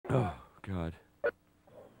Oh, God.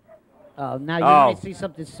 Oh, now you might see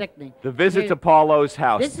something sickening. The visit to Paulo's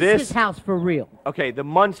house. This is his house for real. Okay, the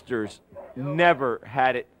Munsters never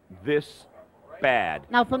had it this bad.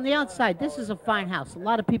 Now, from the outside, this is a fine house. A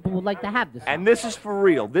lot of people would like to have this And house. this is for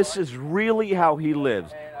real. This is really how he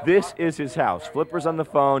lives. This is his house. Flipper's on the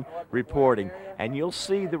phone reporting. And you'll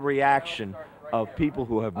see the reaction of people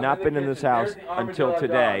who have not been in this house until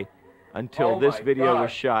today, until this video was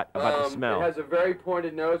shot about the smell. It has a very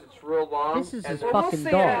pointed nose. It's real long. This is his fucking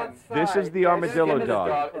dog. This is the armadillo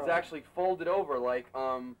dog. It's actually folded over like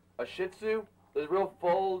a Shih Tzu. There's real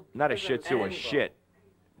fold. Not a Shih Tzu, a shit.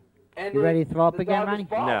 You ready to throw up again, Ronnie?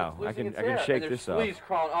 No, I can shake this up. Fleas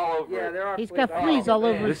crawling all over. Yeah, there are. He's got fleas all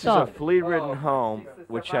over his dog. This is a flea-ridden home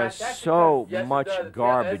which has so much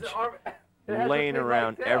garbage laying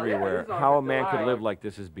around everywhere. How a man could live like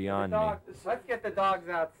this is beyond me. Let's get the dogs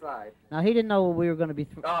outside. Now, he didn't know we were going to be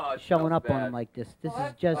showing up on him like this. This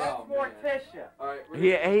is just...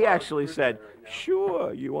 He actually said,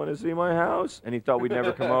 sure, you want to see my house? And he thought we'd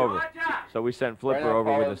never come over. So we sent Flipper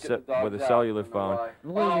over with a cellular phone.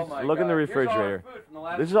 Look in the refrigerator.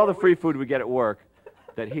 This is all the free food we get at work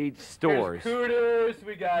that he stores. Cooters,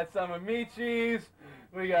 we got some Amici's.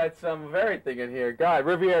 We got some of everything in here. God,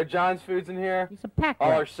 Riviera John's food's in here. He's a pack All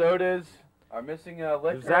rat. our sodas. Our missing liquor.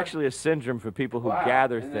 There's actually a syndrome for people who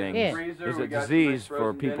gather things. Yeah. There's a disease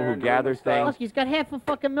for people who gather things. Look, he's got half a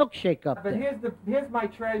fucking milkshake up But there. here's my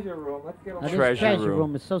treasure room. Let's get Now, a this Treasure treasure room.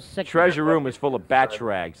 room is so sick. Treasure room is full of batch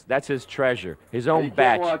rags. That's his treasure. His own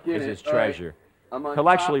batch is his treasure. He'll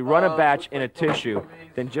actually run a batch in a tissue,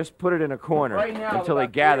 then just put it in a corner until they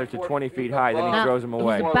gather to 20 feet high. Then he throws them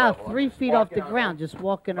away. He's about 3 feet off the ground, just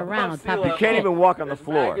walking around on top of You can't even walk on the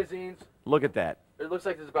floor. Look at that. It looks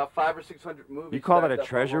like there's about 500 or 600 movies. You call that a stacked up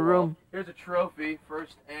treasure on the wall. room? Here's a trophy,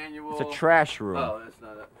 first annual. It's a trash room. Oh, that's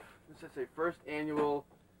not it. This is a first annual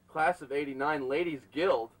class of '89 Ladies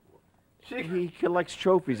Guild. He collects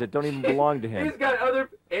trophies that don't even belong to him. He's got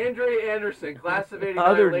other Andre Anderson, class of '89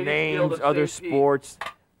 Other Ladies names, Guild of other St. Pete. sports.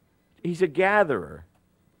 He's a gatherer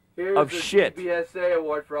Here's of the shit. BSA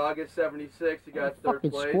award for August '76. He got third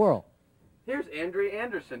fucking place. squirrel. Here's Andre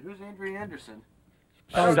Anderson. Who's Andre Anderson?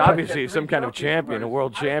 She's obviously some kind of champion, a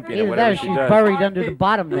world champion, or Either whatever that or she she's does. buried under the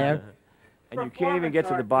bottom there. And you can't even get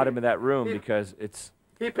to the bottom of that room because it's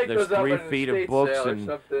He picked there's those up 3 at an feet of estate books sale or and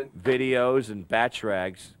something. videos and batch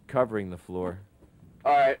rags covering the floor.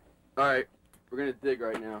 All right. We're gonna dig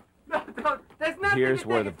right now. There's nothing Here's to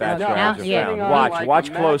where dig the into. batch rags are yeah. found.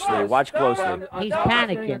 Watch closely. Watch closely. He's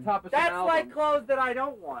panicking. That's like clothes that I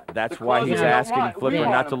don't want. That's why he's clothes we don't asking want. Flipper We not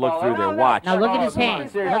want to them, look Paul. through there. No, no, Watch. Now look at Oh, his come on,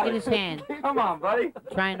 hand. seriously. Look at his hand. Come on, buddy.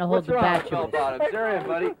 Trying to hold What's the wrong? batch Bell of it. bottoms. They're in,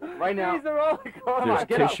 buddy. Right now. These are all the clothes. There's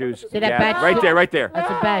Get up. tissues. See that Yeah, batch? right there, right there. That's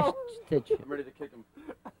a batch stitch. I'm ready to kick him.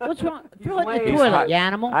 What's wrong? Throw it in the He's toilet, hot. you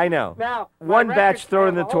animal. I know. Now, One my batch, records throw it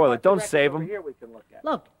in have the a whole toilet. bunch Don't of save records him. over here we can look at.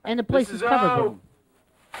 Look, and the place This is is covered O. with him.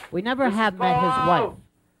 We never This have is met his Paul.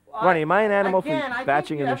 wife. Ronnie, am I an animal Again, for I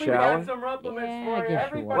batching think in the everybody shower? has some rumplements Yeah, for I you. guess you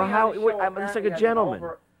Everybody are. Well, how- on the show I'm just like a apparently has gentleman.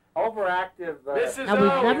 Overactive. This is Now, O.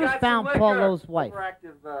 we've We never got found some liquor. Paulo's wife.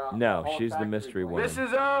 Overactive, No, olfactory she's the mystery gland. woman. This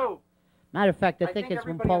is O. Matter of fact, I I think it's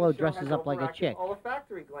when everybody on Paulo the show dresses has up like a overactive chick.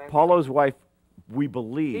 olfactory glands. Paulo's wife, we He's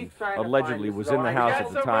believe, trying to allegedly find was his in the own- house Got at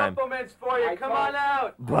the some time, rumplements for you. Come on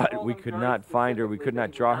out. but we could not find her. We could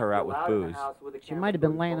not draw her out with booze. She might have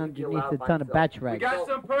been laying underneath a ton of batch We rags. got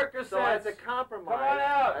some Percocets. So as a compromise, Come on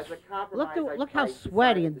out. as a compromise, Look how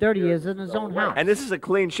sweaty and dirty he is in his own house. And this is a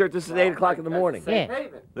clean shirt. This is 8 o'clock in the morning. Yeah.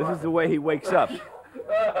 This is the way he wakes up.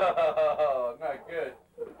 Oh, not good.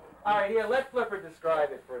 All right, here, let Flipper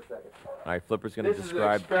describe it for a second. All right, Flipper's going to This is an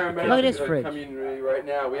describe. experimental Look at this fridge. community right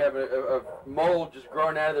now. We have a mold just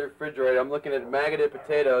growing out of the refrigerator. I'm looking at maggoted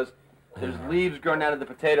potatoes. There's leaves growing out of the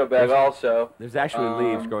potato bag also. There's actually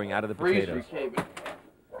leaves growing out of the Freezer potatoes. came in.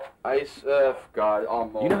 Ice, God, all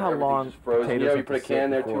mold. You know how Everything's long just frozen. potatoes You know, you have put a to can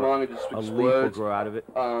sit there too before long, it just a leaf will explodes. grow out of it?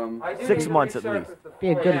 I did 6 do months at research least. with the Be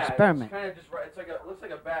a floor. good Yeah, experiment. It's kind of just right. It's like it looks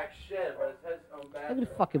like a back shed, but it has its own bathroom. Look at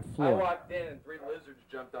the fucking I floor. walked in and 3 lizards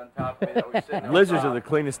jumped on top of me. That was sitting on Lizards top. are the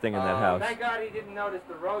cleanest thing in that house. Thank God he didn't notice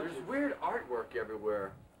the roaches. There's weird artwork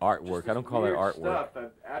everywhere. Artwork. I don't call that Weird artwork. Stuff,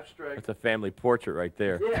 abstract. That's a family portrait right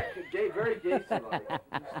there. Yeah, gay, very gay-like.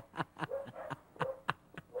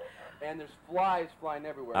 And there's flies flying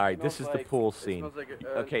everywhere. All right, It this smells is the like- pool it scene. smells like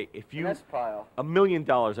Okay, if you mess pile. $1 million,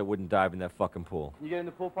 I wouldn't dive in that fucking pool. Can you get in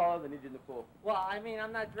the pool, Paulo? They need you in the pool. Well, I mean,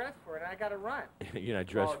 I'm not dressed for it. I gotta run. You're not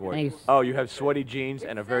dressed for it. Nice. Oh, you have sweaty jeans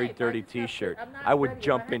and a very safe. dirty I just have to- T-shirt. I'm not I would ready.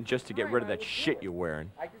 jump If I in had just to get time, rid of I that would shit do you're it.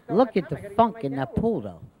 wearing. I just don't Look have at the time. I gotta funk use in my that Gail. pool,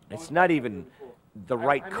 though. It's not even the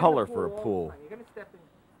right I'm in the color pool for a all the pool. time. You're gonna step in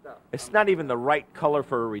stuff. It's not even the right color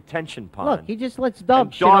for a retention pond. Look, he just lets dog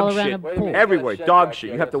And shit all dog around shit the pool. everywhere. Shed Dog back shit.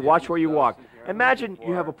 here. You have to Let's see watch if where these you dogs walk. in here are Imagine looking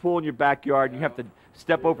you for have a it. pool in your backyard and you have to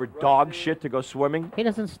step over dog shit to go swimming. He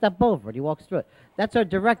doesn't step over it. He walks through it. That's our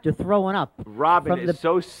director throwing up. Robin from is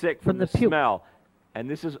so sick from the puke. smell. And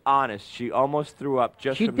this is honest. She almost threw up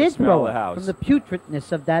just She from the did smell throw of the up house. from the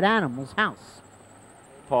putridness of that animal's house.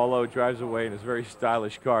 Paulo drives away in his very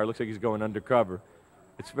stylish car. Looks like he's going undercover.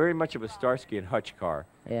 It's very much of a Starsky and Hutch car.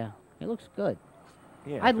 Yeah, he looks good.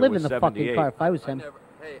 Yeah, I'd if it live was in the fucking 78. car if I was him.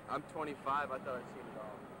 Hey, I'm 25. I thought I'd seen it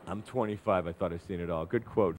all. I'm 25. I thought I'd seen it all. Good quote.